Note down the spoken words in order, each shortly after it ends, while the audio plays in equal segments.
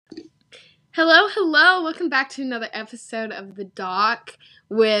Hello. Welcome back to another episode of The Doc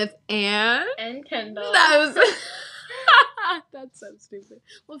with Anne. And Kendall. That's so stupid.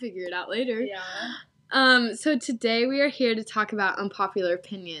 We'll figure it out later. Yeah. So today we are here to talk about unpopular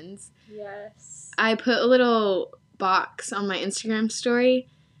opinions. Yes. I put a little box on my Instagram story,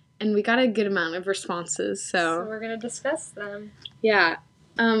 and we got a good amount of responses, So we're going to discuss them. Yeah.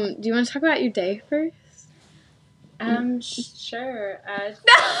 Do you want to talk about your day first? Sure.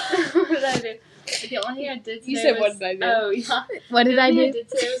 What did I do? The only thing I did today You said, was, what did I do? Oh, yeah. What did I do? The only thing I did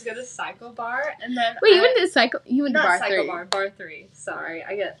today was go to Cycle Bar, and then Wait, you went to Cycle? You went to Not Bar Cycle 3. Bar, Bar 3. Sorry,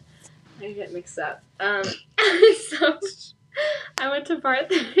 I get mixed up. So I went to Bar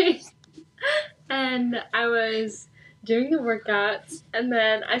 3, and I was doing the workouts, and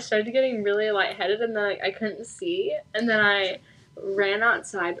then I started getting really lightheaded, and then I couldn't see, and then I ran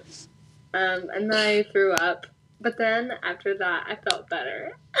outside, and then I threw up. But then after that, I felt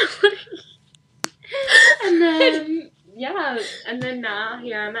better. And then, and then now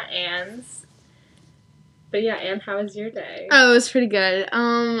here I'm at Anne's. But yeah, Anne, how was your day? Oh, it was pretty good.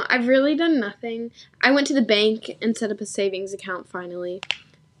 I've really done nothing. I went to the bank and set up a savings account finally.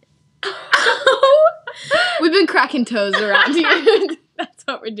 We've been cracking toes around here. That's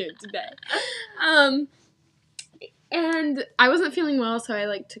what we're doing today. And I wasn't feeling well, so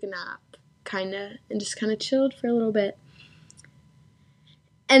I took a nap, kinda, and just kinda chilled for a little bit.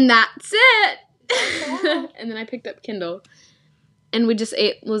 And that's it. And then I picked up Kendall, and we just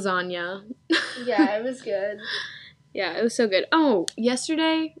ate lasagna. Yeah, it was good. Yeah, it was so good. Oh,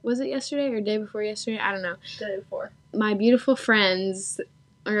 yesterday, was it yesterday or day before yesterday? I don't know. Day before. My beautiful friends,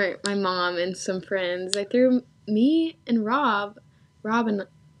 or my mom and some friends, they threw me and Rob and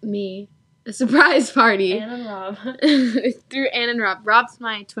me, a surprise party. Anne and Rob. Through Anne and Rob. Rob's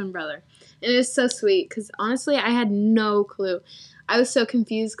my twin brother. And it was so sweet because, honestly, I had no clue. I was so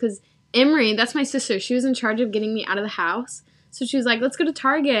confused because Emery, that's my sister, she was in charge of getting me out of the house. So she was like, let's go to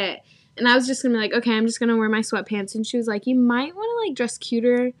Target. And I was just going to be like, okay, I'm just going to wear my sweatpants. And she was like, you might want to, dress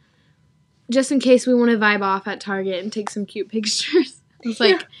cuter just in case we want to vibe off at Target and take some cute pictures. I was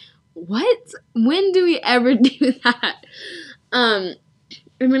like, what? When do we ever do that? And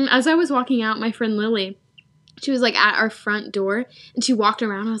then as I was walking out, my friend Lily, she was, at our front door, and she walked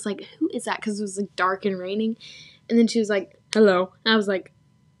around. I was like, who is that? Because it was, dark and raining. And then she was like, hello. And I was like,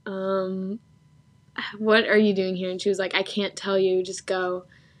 what are you doing here? And she was like, I can't tell you. Just go.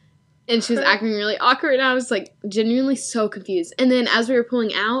 And she was acting really awkward, and I was, genuinely so confused. And then as we were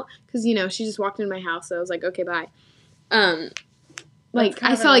pulling out, because, she just walked into my house, so I was like, okay, bye. I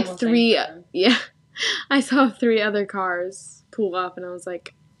saw, three, I saw 3 other cars pull up, and I was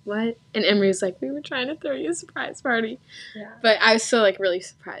like, what? And Emery was like, we were trying to throw you a surprise party. Yeah. But I was still, really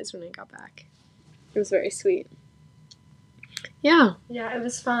surprised when I got back. It was very sweet. Yeah. Yeah, it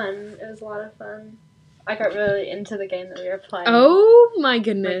was fun. It was a lot of fun. I got really into the game that we were playing. Oh, my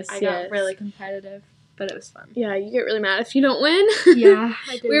goodness, I got really competitive, but it was fun. Yeah, you get really mad if you don't win. Yeah,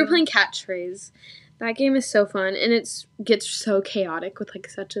 I do. We were playing Catchphrase. That game is so fun, and it gets so chaotic with,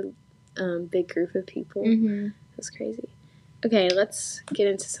 such a big group of people. Mm-hmm. That's crazy. Okay, let's get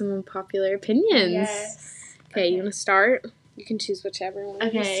into some unpopular opinions. Yes. Okay, you want to start? You can choose whichever one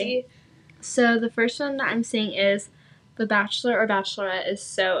you see. So the first one that I'm seeing is The Bachelor or Bachelorette is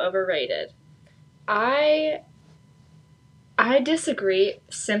so overrated. I disagree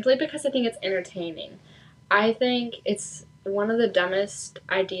simply because I think it's entertaining. I think it's one of the dumbest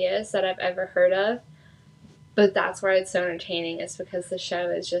ideas that I've ever heard of, but that's why it's so entertaining, is because the show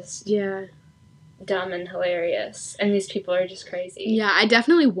is just dumb and hilarious, and these people are just crazy. Yeah, I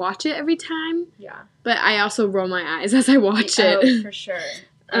definitely watch it every time. Yeah. But I also roll my eyes as I watch it. Oh, for sure.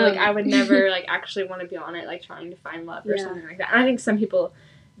 I would never, actually want to be on it, trying to find love or something like that. And I think some people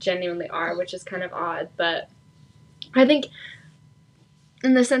genuinely are, which is kind of odd, but I think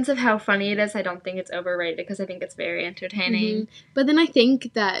in the sense of how funny it is, I don't think it's overrated because I think it's very entertaining. Mm-hmm. But then I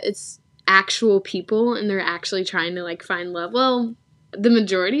think that it's actual people and they're actually trying to find love. Well, the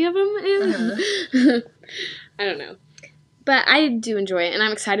majority of them is. Uh-huh. I don't know. But I do enjoy it, and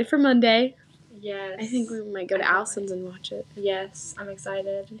I'm excited for Monday. Yes. I think we might go to Allison's and watch it. Yes, I'm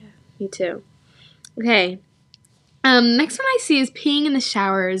excited. Yeah, me too. Okay. Next one I see is peeing in the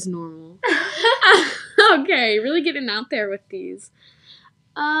shower is normal. Okay, really getting out there with these.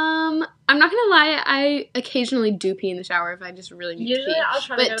 I'm not gonna lie, I occasionally do pee in the shower if I just really need to pee. Usually I'll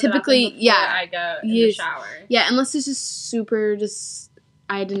try to go typically, to the bathroom before I go in the shower. Yeah, unless it's just super,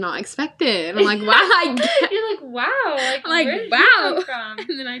 I did not expect it. And I'm like, wow. You're like, wow. Where did you come from?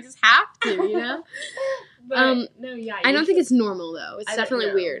 And then I just have to, But, no, yeah. I don't think it's normal, though. It's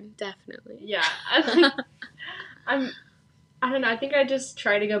definitely weird. Definitely. Yeah. I don't know. I think I just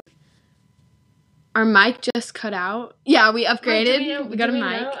try to go. Our mic just cut out. Yeah, we upgraded. Wait, we got a mic.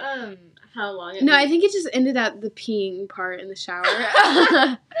 Know, how long it No, was? I think it just ended at the peeing part in the shower.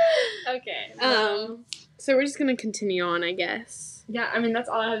 Okay. So we're just gonna continue on, I guess. Yeah, I mean, that's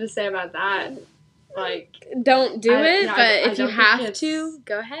all I have to say about that. Like, don't do it, no, but if you don't have to,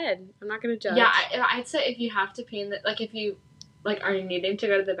 go ahead. I'm not gonna judge. Yeah, I'd say if you have to pee in the, like, if you, like, are needing to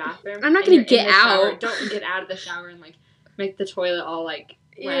go to the bathroom. I'm not gonna get shower, out. Don't get out of the shower and, like, make the toilet all, like,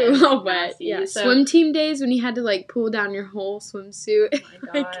 all wet. Yeah, so, swim team days when you had to, like, pull down your whole swimsuit. Oh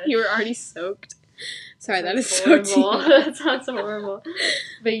my Like, you were already soaked. Sorry, that is horrible. so teen. That sounds horrible.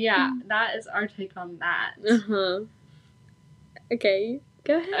 But yeah, that is our take on that. Uh-huh. Okay,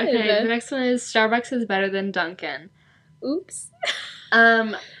 go ahead. Okay, the next one is Starbucks is better than Dunkin'. Oops.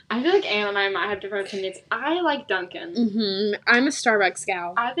 I feel like Anne and I might have different opinions. I like Dunkin'. Mm-hmm. I'm a Starbucks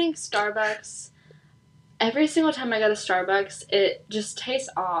gal. I think Starbucks, every single time I go to Starbucks, it just tastes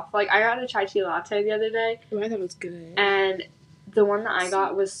off. Like, I got a chai tea latte the other day. Oh, I thought it was good. And the one that I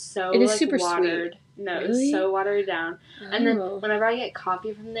got was so, it is like, super watered. Sweet. No, really? it was so watered down. Oh. And then whenever I get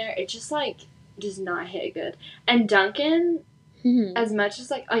coffee from there, it just, like, does not hit good. And Dunkin', as much as,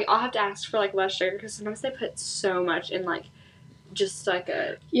 like, I'll have to ask for, like, less sugar, because sometimes they put so much in, like, just, like,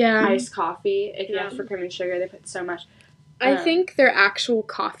 a iced coffee. If you ask for cream and sugar, they put so much. I think their actual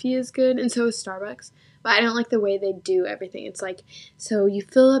coffee is good, and so is Starbucks. But I don't like the way they do everything. It's like, so you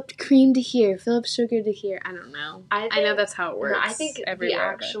fill up cream to here, fill up sugar to here. I don't know. I know that's how it works. No, I think everywhere, the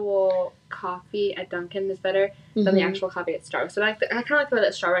actual coffee at Dunkin' is better than the actual coffee at Starbucks. So I kind of like the way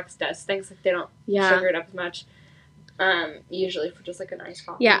that Starbucks does things. Like, they don't sugar it up as much. Usually for just, like, a nice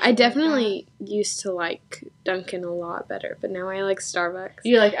coffee. Yeah, I definitely used to like Dunkin' a lot better, but now I like Starbucks.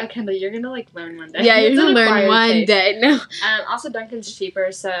 You're like, oh, Kendall, you're gonna, like, learn one day. Yeah, you're gonna learn one day. No. Also, Dunkin's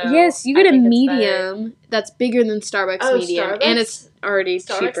cheaper, so yes, you get a medium that's bigger than Starbucks medium, Starbucks, and it's already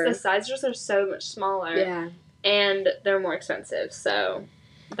Starbucks, cheaper. the sizes are so much smaller. Yeah, and they're more expensive. So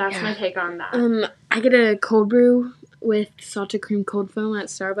that's my take on that. I get a cold brew with salted cream cold foam at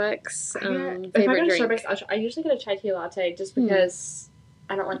Starbucks. If I go to Starbucks, I usually get a chai tea latte just because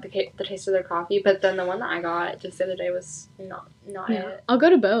I don't like the taste of their coffee. But then the one that I got just the other day was not it. I'll go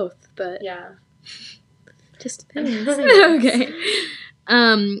to both, but yeah, just depends. Okay.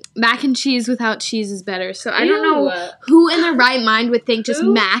 Mac and cheese without cheese is better. So I don't know who in their right mind would think just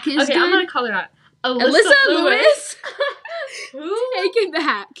mac is good. Okay, I'm gonna call her out. Alyssa Lewis. Who? Take it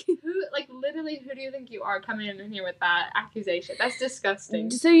back. Who, like, literally, who do you think you are coming in here with that accusation? That's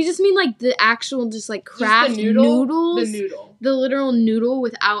disgusting. So you just mean, like, the actual, just, like, Kraft noodles? The noodle. The literal noodle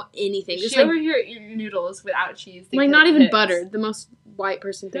without anything. Just, over here eating noodles without cheese. Like, not even butter. The most white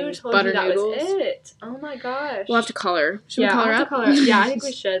person thing is butter noodles. Was it? Oh, my gosh. We'll have to call her. Should we call her up? Yeah, I think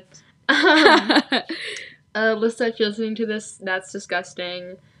we should. Alyssa, if you're listening to this, that's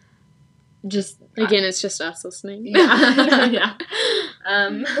disgusting. Just again, it's just us listening. Yeah.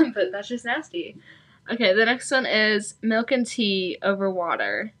 But that's just nasty. Okay, the next one is milk and tea over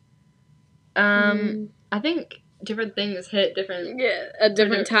water. I think different things hit different at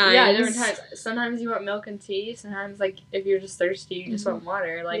different times. Yeah, different times. Sometimes you want milk and tea. Sometimes, like, if you're just thirsty, you just want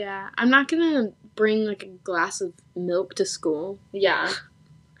water. Like, I'm not gonna bring, like, a glass of milk to school. Yeah.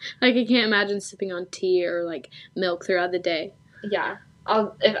 Like, I can't imagine sipping on tea or, like, milk throughout the day. Yeah.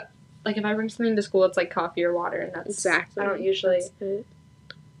 If I bring something to school, it's, like, coffee or water, and that's... Exactly. I don't usually... That's it.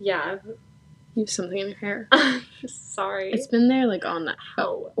 Yeah. You have something in your hair. Sorry. It's been there, like, on the...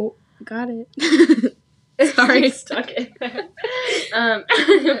 Oh, got it. Sorry. It's stuck in there.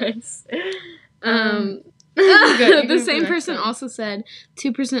 Anyways. The same person also said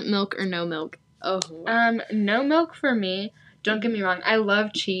 2% milk or no milk. Oh. No milk for me. Don't get me wrong. I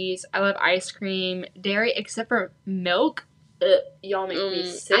love cheese. I love ice cream. Dairy, except for milk. Y'all make me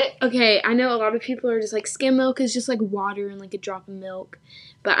sick. Okay, I know a lot of people are just like, skim milk is just like water and like a drop of milk.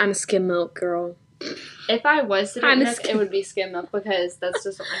 But I'm a skim milk girl. If I was to drink milk, it would be skim milk because that's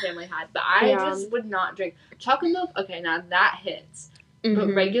just what my family had. But I just would not drink chocolate milk. Okay, now that hits.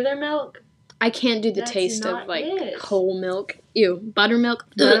 But regular milk, I can't do the taste of like whole milk. Ew, buttermilk.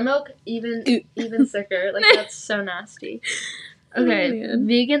 Buttermilk, even sicker. Like, that's so nasty. Okay,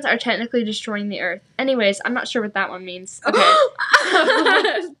 vegans are technically destroying the earth. Anyways, I'm not sure what that one means.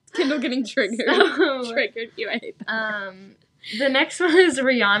 Okay. Kendall getting triggered. Triggered you, I hate that. The next one is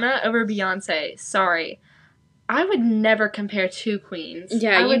Rihanna over Beyonce. Sorry. I would never compare two queens.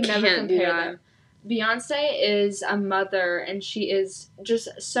 Yeah, I would you never can't compare do that. them. Beyonce is a mother, and she is just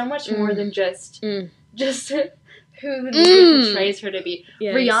so much more than just who the media portrays her to be.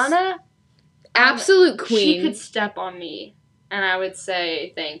 Yes. Rihanna, absolute queen. She could step on me, and I would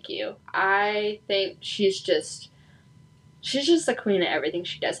say thank you. I think she's just the queen of everything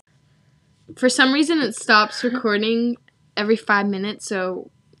she does. For some reason, it stops recording every 5 minutes, so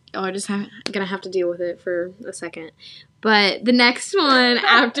y'all are just gonna have to deal with it for a second. But the next one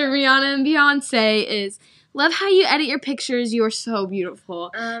after Rihanna and Beyonce is, love how you edit your pictures. You are so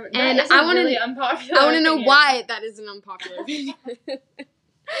beautiful. And I want really unpopular. I want to know why that is an unpopular opinion.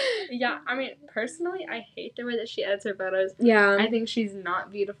 Yeah, I mean, personally, I hate the way that she edits her photos. Yeah. I think she's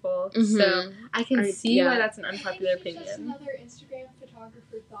not beautiful, so I can see why that's an unpopular opinion. Just another Instagram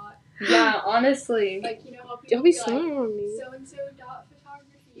photographer thought. Yeah, honestly. Like, you know how people Don't be like, swearing on me. so-and-so dot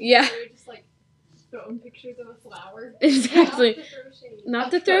photography. Yeah. They're just, like, throwing pictures of a flower. Exactly.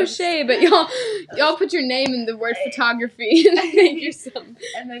 Not to throw shade, but y'all put your name in the word photography and make yourself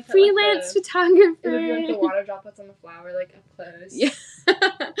And they put, freelance like, photographer. it would be like the water droplets on the flower, like up close. Yeah.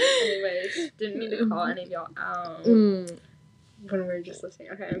 Anyways, didn't mean to call any of y'all out when we were just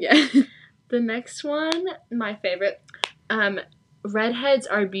listening. Okay. Yeah. The next one, my favorite, redheads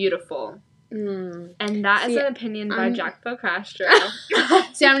are beautiful. And that is an opinion by Jack Castro.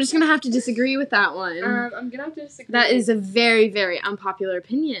 See, I'm just gonna have to disagree with that one. I'm gonna have to disagree. That is a very, very unpopular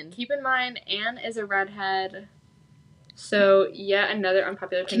opinion. Keep in mind, Anne is a redhead. So, yet another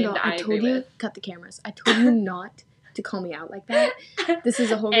unpopular opinion Kendall, that I agree told you, with. cut the cameras. I told you not to call me out like that. This is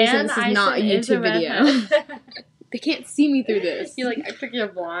the whole reason this is not a YouTube video. They can't see me through this. You're like, I think you're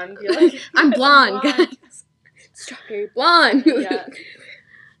blonde. You're like, I'm blonde, guys. Strawberry blonde. Yeah.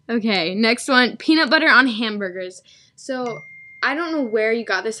 Okay, next one. Peanut butter on hamburgers. So, I don't know where you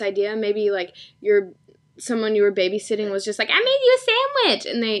got this idea. Maybe, like, someone you were babysitting was just like, I made you a sandwich.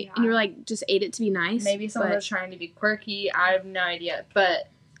 And and you were like, just ate it to be nice. Maybe someone was trying to be quirky. I have no idea. But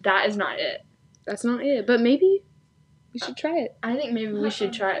that is not it. That's not it. But maybe we should try it. I think maybe we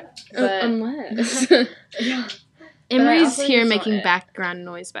should try it. But Unless. yeah. Emery's here making background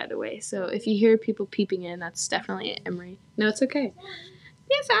noise, by the way. So if you hear people peeping in, that's definitely Emery. No, it's okay.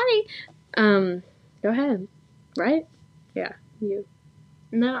 Yeah, sorry. Go ahead. Right? Yeah, you.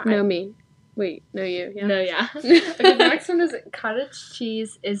 No, me. Wait, no, you. Yeah. No, yeah. Okay, the next one is cottage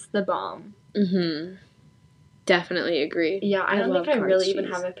cheese is the bomb. Definitely agree. Yeah, I don't think I really even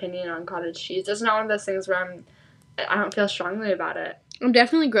cheese. have an opinion on cottage cheese. It's not one of those things where I don't feel strongly about it. I'm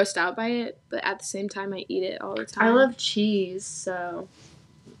definitely grossed out by it, but at the same time, I eat it all the time. I love cheese, so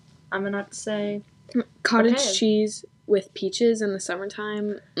I'm gonna have to say cottage cheese with peaches in the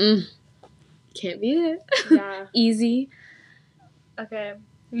summertime. Can't beat it. Yeah. Easy. Okay,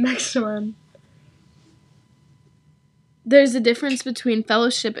 next one. There's a difference between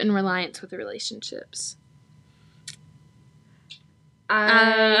fellowship and reliance with relationships.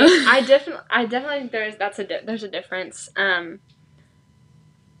 I definitely think there's a difference.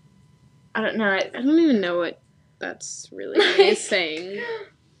 I don't know. I don't even know what that's really saying.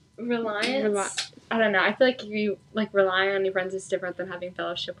 Reliance. I don't know. I feel like if you relying on your friends is different than having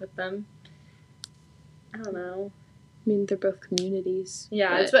fellowship with them. I don't know. I mean, they're both communities.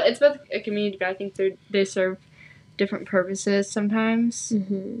 Yeah, it's both a community, but I think they serve different purposes sometimes.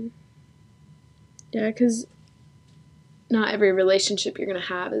 Yeah, because not every relationship you're gonna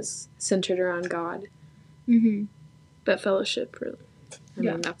have is centered around God. But fellowship, really. I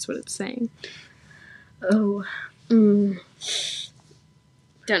mean, that's what it's saying. Oh. Don't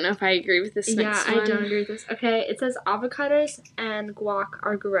know if I agree with this next one. Yeah, I don't agree with this. Okay, it says avocados and guac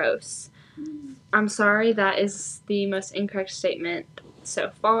are gross. I'm sorry, that is the most incorrect statement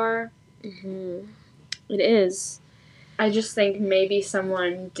so far. It is. I just think maybe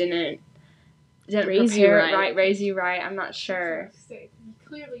someone didn't raise you right. I'm not sure.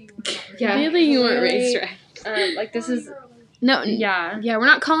 Clearly you were not raised. Yeah, Really, you weren't raised right. This is... No, yeah. Yeah, we're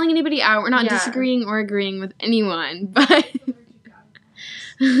not calling anybody out. We're not disagreeing or agreeing with anyone, but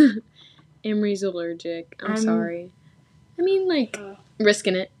Emery's allergic. I'm sorry. I mean,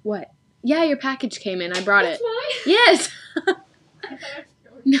 risking it. What? Yeah, your package came in. I brought it. Mine? Yes.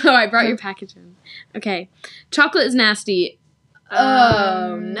 No, I brought your package in. Okay. Chocolate is nasty.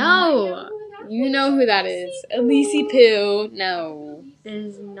 Oh, no. You know who that is. Elise Poo. No. It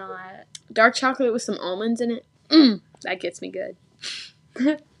is not. Dark chocolate with some almonds in it. That gets me good.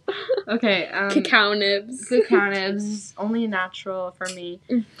 Okay. Cacao nibs. Cacao nibs. Only natural for me.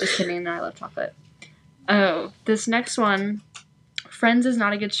 Just kidding. I love chocolate. Oh, this next one. Friends is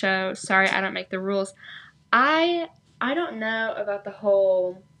not a good show. Sorry, I don't make the rules. I don't know about the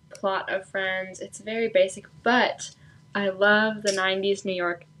whole plot of Friends. It's very basic, but I love the 90s New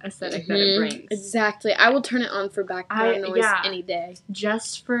York aesthetic that it brings. Exactly. I will turn it on for background noise any day.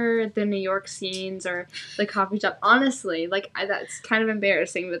 Just for the New York scenes or the coffee shop. Honestly, that's kind of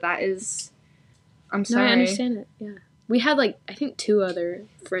embarrassing, but that is... I'm sorry. No, I understand it. Yeah. We had, I think 2 other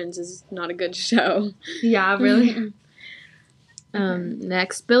Friends is not a good show. Yeah, really.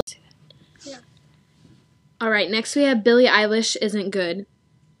 Next, Bill. Yeah. All right, next we have Billie Eilish isn't good.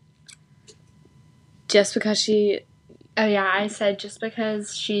 Just because she... Oh, yeah, I said just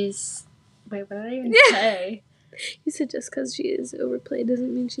because she's... Wait, what did I even say? You said just because she is overplayed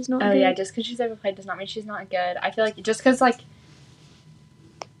doesn't mean she's not Oh, good. yeah, just because she's overplayed does not mean she's not good. I feel like just because, like,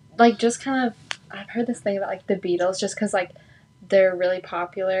 just kind of... I've heard this thing about, like, the Beatles, just because, like, they're really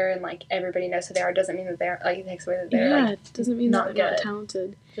popular and, like, everybody knows who they are doesn't mean that they're, like, it takes away that they're, like, it doesn't mean not that they're not good.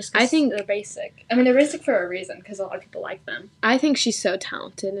 talented. Just I because think- they're basic. I mean, they're basic for a reason, because a lot of people like them. I think she's so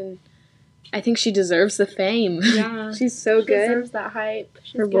talented, and I think she deserves the fame. Yeah. She's so She good. deserves that hype.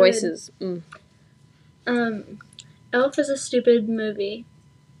 She's Her good. voice is... Elf is a stupid movie.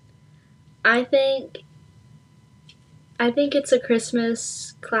 I think it's a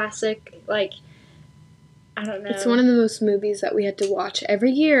Christmas classic. Like, I don't know. It's one of the most movies that we had to watch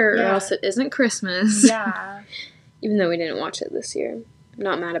every year, or Yeah. else it isn't Christmas. Yeah. Even though we didn't watch it this year. I'm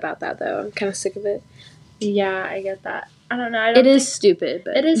not mad about that, though. I'm kind of sick of it. Yeah, I get that. I don't know. It is stupid,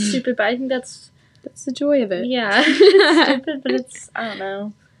 but... It is stupid, but I think that's the joy of it. yeah. It's stupid, but it's I don't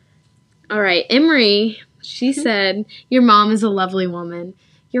know. All right, Emery, she said, your mom is a lovely woman.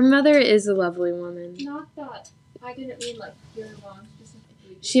 Your mother is a lovely woman. Not that. I didn't mean like your mom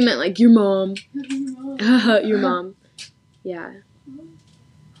specifically. She meant like your mom. Your mom. Your mom. Yeah.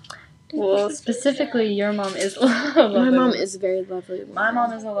 Well, specifically, your mom is a lovely My mom woman. is a very lovely woman. My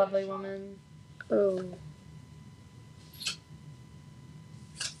mom is a lovely woman. Oh.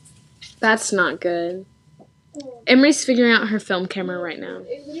 That's not good. Oh. Emery's figuring out her film camera right now.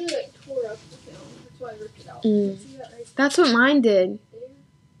 It literally like tore up the film. That's why I ripped it out. Mm. You see that right That's what mine did. there?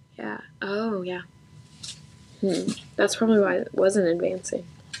 Yeah. Oh, yeah. That's probably why it wasn't advancing.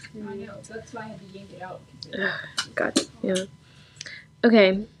 I know. That's why I had to yank it out. God. Yeah.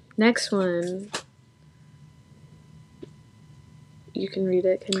 Okay. Next one. You can read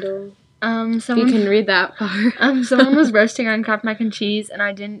it, Kendall. You Someone can read that far. someone was roasting on Kraft mac and cheese, and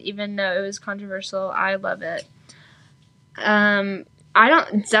I didn't even know it was controversial. I love it.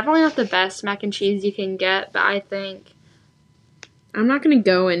 It's definitely not the best mac and cheese you can get, but I think I'm not gonna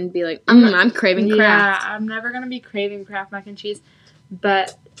go and be like, I'm not- I'm craving yeah, Kraft. I'm never gonna be craving Kraft mac and cheese,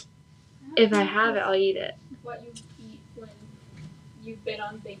 but if I have it, I'll eat it. What you eat when you've been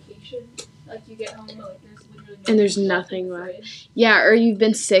on vacation, like you get home and like there's literally And there's left in nothing the left. fridge. Yeah, or you've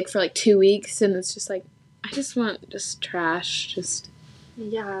been sick for like 2 weeks, and it's just like, I just want just trash, just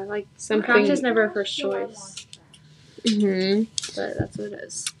Yeah, like something. Kraft is never a first No, I choice, want trash. Mhm. but that's what it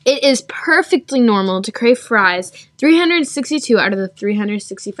is. It is perfectly normal to crave fries 362 out of the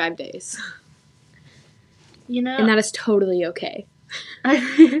 365 days, You know, and that is totally okay.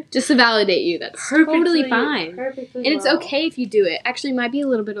 Just to validate you, that's perfectly, totally fine. Perfectly And it's well. okay if you do it. Actually, it might be a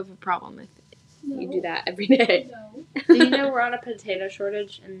little bit of a problem if you do that every day. No. Do you know we're on a potato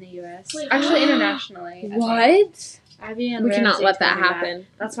shortage in the U.S.? Wait, Actually, what? internationally. I think. What? Abby and We cannot Ramsey let that told me happen.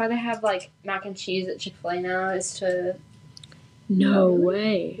 That's why they have like mac and cheese at Chick-fil-A now. Is to No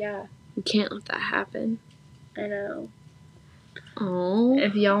way. yeah, We can't let that happen. I know. Oh.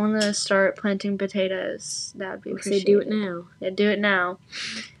 If y'all want to start planting potatoes, that would be Say appreciated. do it now. Yeah, do it now.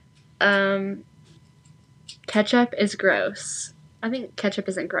 Ketchup is gross. I think ketchup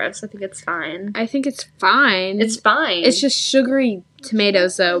isn't gross. I think it's fine. I think it's fine. It's fine. It's just sugary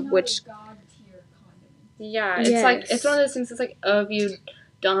tomatoes, though, Not a which God-tier condiment. yeah. It's like Yes. it's one of those things. It's like, oh, if you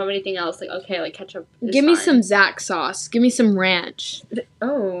don't have anything else, like okay, like ketchup. Is give me fine. some Zax sauce. Give me some ranch.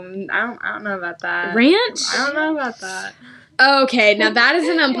 Oh, I don't know about that. Ranch? I don't know about that. Okay, now that is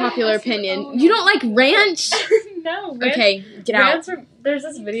an unpopular opinion. You don't like ranch? No. Ranch, Okay, get out. ranch are- there's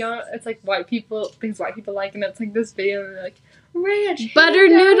this video. It's like things white people like, and it's like this video, and they're like ranch, Butter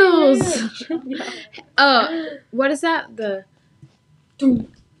hand down noodles. ranch. Yeah. Oh, what is that? The.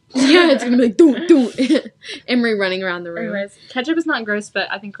 Yeah, it's gonna be like doom. Emery running around the room. Anyways, ketchup is not gross, but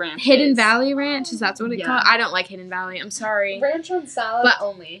I think ranch. Hidden is. Valley Ranch, is that what it Yeah. called? I don't like Hidden Valley. I'm sorry. Ranch on salad But-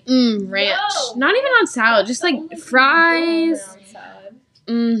 only. Ranch. No. Not even on salad, just like Only fries. On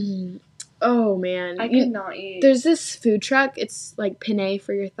salad. Oh man. I You- could not eat. There's this food truck. It's like penne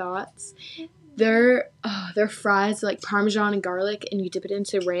for your thoughts. Their fries are like Parmesan and garlic, and you dip it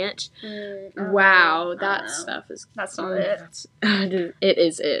into ranch. Wow, that stuff is. That's not it. That's, it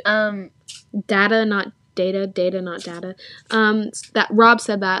is it. Data, not data. Data, not data. That Rob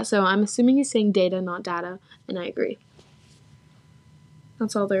said that, so I'm assuming he's saying data, not data, and I agree.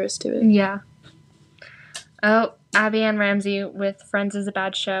 That's all there is to it. Yeah. Oh, Abby and Ramsey with Friends is a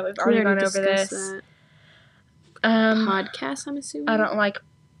bad show. We've already gone over this. discussed that. Um, Podcast, I'm assuming. I don't like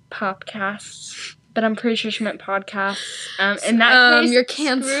popcasts, but I'm pretty sure she meant podcasts. In that case, you're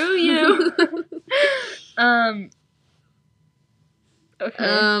canceled. screw you.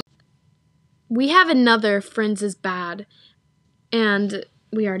 Okay. we have another Friends is Bad, and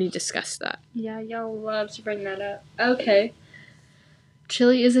we already discussed that. Yeah, y'all love to bring that up. Okay.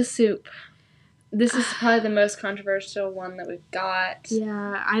 Chili is a soup. This is probably the most controversial one that we've got.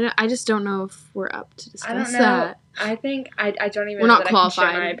 Yeah, I just don't know if we're up to discuss I don't know. that. I think I don't even We're know not that qualified. I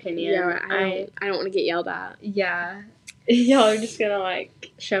can share my opinion. Yeah, I don't want to get yelled at. Yeah. Y'all are just gonna,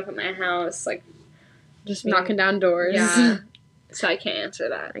 like, show up at my house, like, just Knocking down doors. Yeah. So I can't answer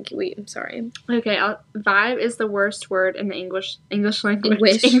that. I'm sorry. Okay, vibe is the worst word in the English language. English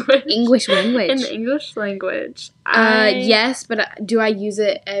language. In the English language. Yes, but do I use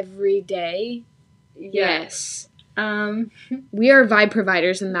it every day? Yes. We are vibe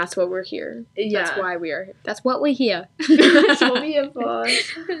providers, and that's what we're here. Yeah. That's why we are. That's what we're here. That's what we are for.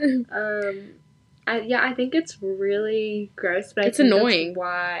 I think it's really gross, but It's I think annoying. That's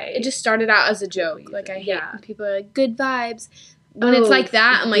why It just started out as a joke. Like, I hate Yeah. when people are like, good vibes. When it's like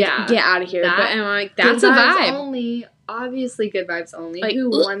that, I'm like, yeah. get out of here. That- But I'm like, that's a good vibes vibe. only. Obviously, good vibes only. Like, Who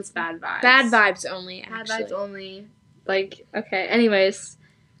ugh. wants bad vibes? Bad vibes only, Bad actually. vibes only. Like, okay. Anyways,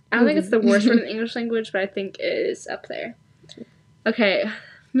 I don't think it's the worst word in the English language, but I think it is up there. Okay,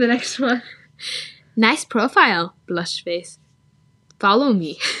 the next one. Nice profile, blush face. Follow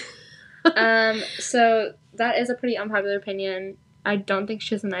me. So that is a pretty unpopular opinion. I don't think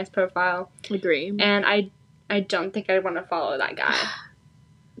she has a nice profile, Agree. and I don't think I'd want to follow that guy.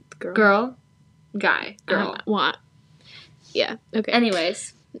 Girl. Guy. Girl. What? Yeah. Okay.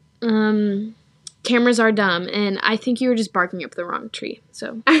 Anyways. Cameras are dumb, and I think you were just barking up the wrong tree.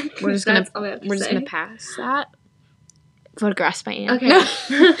 So we're just gonna pass that. Photographs by Anne. Okay.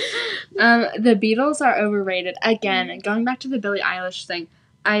 The Beatles are overrated. Again, going back to the Billie Eilish thing,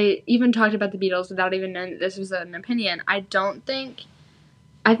 I even talked about the Beatles without even knowing that this was an opinion. I think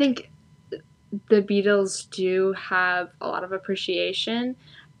the Beatles do have a lot of appreciation,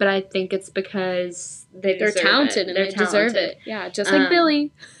 but I think it's because they're talented and they deserve it. Yeah, just like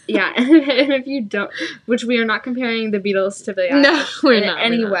Billie. Yeah, and if you don't, which we are not comparing the Beatles to Billie Eilish. No, we're in not.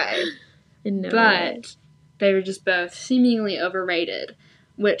 any we're not. way. In no way. But they were just both seemingly overrated.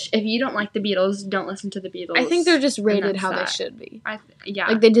 Which, if you don't like the Beatles, don't listen to the Beatles. I think they're just rated how that. they should be. Yeah.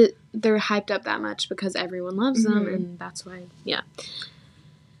 Like they're hyped up that much because everyone loves them, and that's why. Yeah.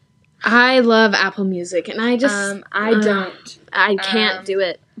 I love Apple Music, and I just I don't. I can't do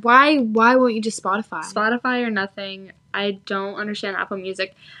it. Why won't you just Spotify? Spotify or nothing. I don't understand Apple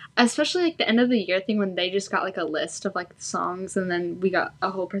Music, especially like the end of the year thing when they just got like a list of like the songs, and then we got a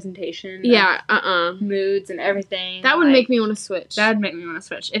whole presentation. Yeah. Of moods and everything. That would make me want to switch. That would make me want to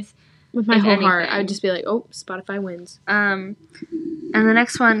switch. With my whole heart, anything. I would just be like, oh, Spotify wins. And the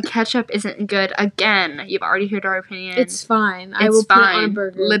next one, ketchup isn't good. Again, you've already heard our opinion. It's fine. I It's will fine. put it on a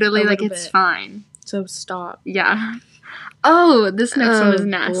burger. Literally, a like, little it's bit. fine. So stop. Yeah. Oh, this next one is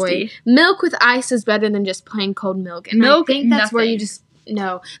nasty. Boy. Milk with ice is better than just plain cold milk. And Milk, I think that's where you nothing. just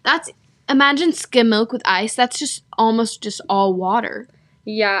imagine skim milk with ice. That's just almost just all water.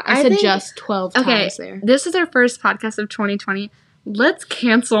 Yeah, I said just 12 times there. This is our first podcast of 2020. Let's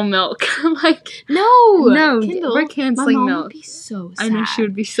cancel milk. No, Kendall, we're canceling my mom milk. Would be so sad. I know she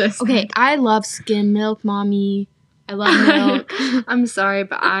would be so sad. Okay, I love skim milk, mommy. I love milk. I'm sorry,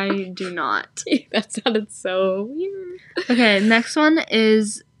 but I do not. That sounded so weird. Okay, next one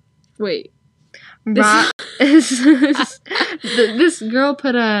is Wait. this girl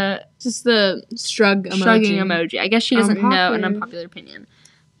put Just the shrugging emoji. I guess she doesn't know an Unpopular. unpopular opinion.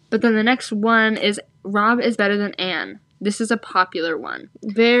 But then the next one is Rob is better than Anne. This is a popular one.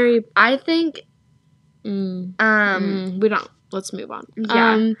 Very. I think. We don't. Let's move on.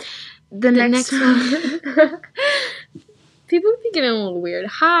 Yeah. The next one. People would be getting a little weird.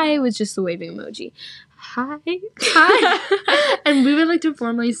 Hi was just the waving emoji. Hi. Hi. And we would like to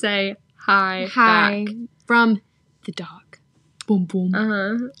formally say hi. Hi. Back. From the dog. Boom, boom.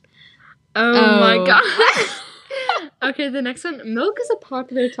 Oh my god. Okay, the next one. Milk is a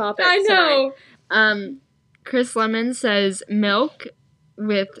popular topic. I know. Tonight. Chris Lemon says milk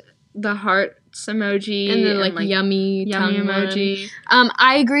with the hearts emoji And then like yummy tongue emoji.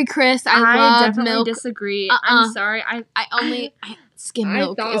 I agree, Chris. I love definitely milk. disagree. I'm sorry. Skim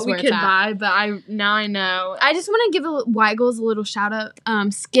milk I thought is we where could it's at. buy, but now I know. I just want to give Weigel's a little shout out.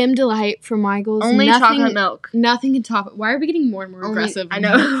 Skim Delight from Weigel's. Only chocolate milk. Nothing can top it. Why are we getting more and more aggressive? I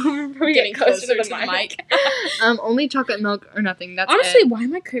know. We're getting closer to the mic. Only chocolate milk or nothing. That's Honestly, it. why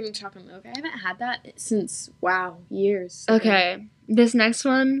am I craving chocolate milk? I haven't had that since years. Okay, this next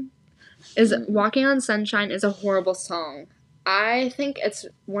one is "Walking on Sunshine" is a horrible song. I think it's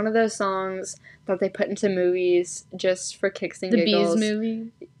one of those songs that they put into movies just for kicks and The giggles. Bees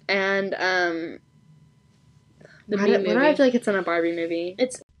movie. And The why Bee do movie. I feel like it's in a Barbie movie?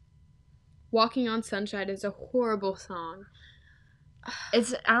 Walking on Sunshine is a horrible song. I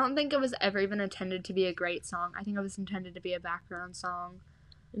don't think it was ever even intended to be a great song. I think it was intended to be a background song.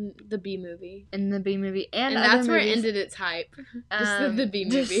 In the B movie. In the B movie. And that's other where it movies. ended its hype. Just the B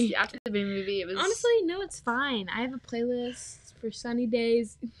movie. Just after the B movie, it was... Honestly, no, it's fine. I have a playlist for sunny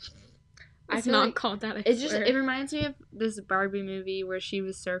days. It's feel not like called that, I It swear. it reminds me of this Barbie movie where she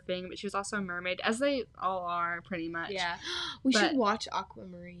was surfing, but she was also a mermaid, as they all are, pretty much. Yeah. We But should watch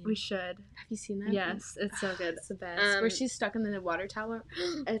Aquamarine. We should. Have you seen that? Yes, it's so good. It's the best. Where she's stuck in the water tower.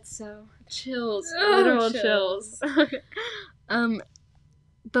 It's so... Chills. Oh, Literal chills.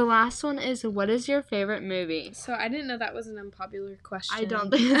 The last one is, what is your favorite movie? So I didn't know that was an unpopular question. I don't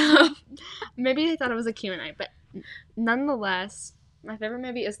think so. Maybe they thought it was a Q&A, but nonetheless, my favorite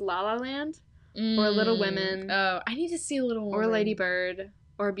movie is La La Land, or Little Women, Oh, I need to see Little Women. or Lady Bird,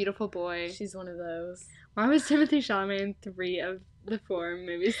 or Beautiful Boy. She's one of those. Why was Timothy Chalamet in 3 of the 4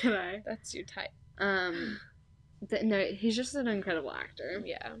 movies today? That's your type. No, he's just an incredible actor.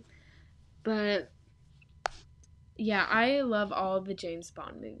 Yeah. But Yeah, I love all of the James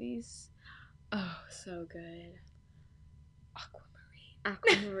Bond movies. Oh, so good.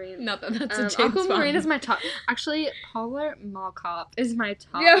 Aquamarine. Not that that's a James Aquamarine Bond. is my top. Actually, Polar Mall Cop is my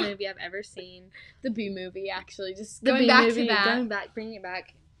top Yeah. movie I've ever seen. The B movie, actually. Just The going B back movie, to that. Going back, bringing it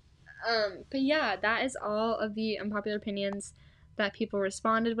back. But yeah, that is all of the unpopular opinions that people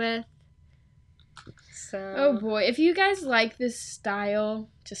responded with. So. Oh boy, if you guys like this style,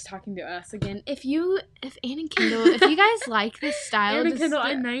 just talking to us again. If Ann and Kendall, if you guys like this style, Anna just, Kendall,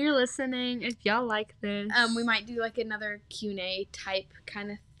 I know you're listening. If y'all like this, we might do like another Q&A type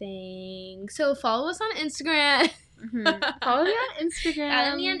kind of thing. So follow us on Instagram. follow me on Instagram.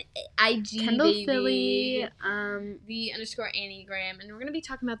 Follow me on IG, Kendall baby. Philly. The _Enneagram, and we're gonna be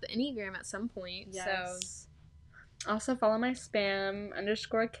talking about the Enneagram at some point. Yes. So Also follow my spam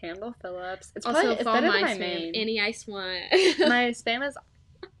 _Kendall Phillips. It's also it's follow better than my my spam, main. Any Ice One. My spam is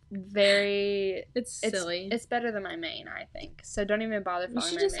very. It's silly. It's better than my main, I think. So don't even bother following You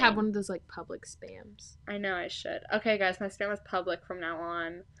should my just main. have one of those like public spams. I know I should. Okay, guys, my spam is public from now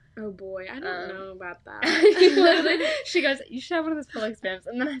on. Oh boy, I don't know about that. Literally, she goes, "You should have one of those public spams,"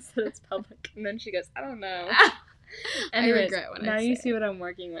 and then I said it's public, and then she goes, "I don't know." Anyways, regret what I now you say. see what I'm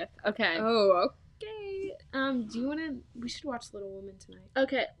working with. Okay. Oh, okay. Do you wanna? We should watch Little Women tonight.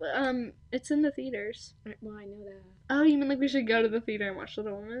 Okay. It's in the theaters. Well, I know that. Oh, you mean like we should go to the theater and watch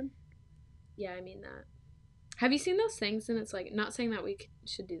Little Women? Yeah, I mean that. Have you seen those things? And it's like, not saying that we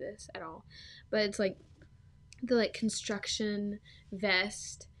should do this at all, but it's like the like construction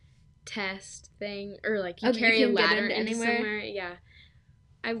vest test thing, or like you Oh, you carry a can get ladder into into anywhere? somewhere. Yeah,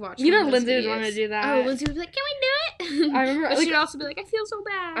 I watched. You know one of those Lindsay would want to videos. do that. Oh, Lindsay would be like, "Can we do it?" I remember, but like, she'd also be like, "I feel so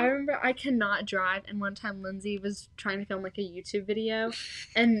bad." I remember I cannot drive, and one time Lindsay was trying to film like a YouTube video,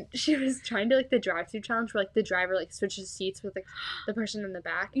 and she was trying to like the drive-through challenge where like the driver like switches seats with like the person in the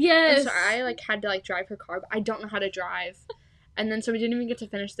back. Yes. And so I like had to like drive her car, but I don't know how to drive, and then so we didn't even get to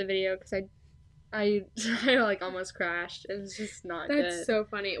finish the video because I like almost crashed. It was just not good. That's so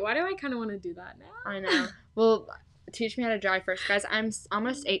funny. Why do I kind of want to do that now? I know. Well, teach me how to drive first, guys. I'm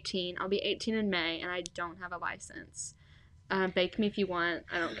almost 18. I'll be 18 in May, and I don't have a license. Bake me if you want.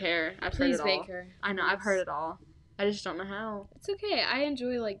 I don't care. I've Please heard it all. bake her. I know. I've heard it all. I just don't know how. It's okay. I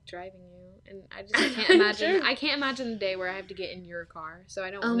enjoy like driving you, and I just I can't know, imagine. sure. I can't imagine the day where I have to get in your car. So I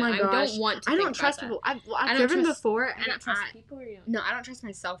don't. Oh wanna, my gosh. I don't want to. I think don't about trust that. people. I've I don't driven trust- before, You and don't trust people, or you don't? no, I don't trust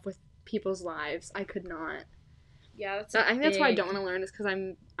myself with people's lives. I could not. Yeah, that's. I think that's why I big- don't want to learn. Is because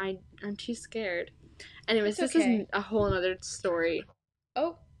I'm too scared. Anyways, It's this okay. is a whole other story.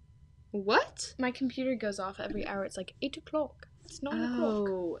 Oh, What? my computer goes off every hour. It's like 8 o'clock. It's 9 o'clock.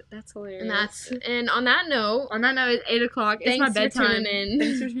 Oh, that's hilarious. And on that note, on that note, it's 8 o'clock. It's my thanks for bedtime. tuning in.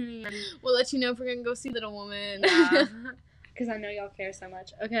 Thanks for tuning in. we'll let you know if we're gonna go see Little Woman. Because I know y'all care so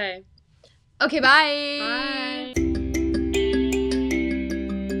much. Okay. Okay, bye. Bye.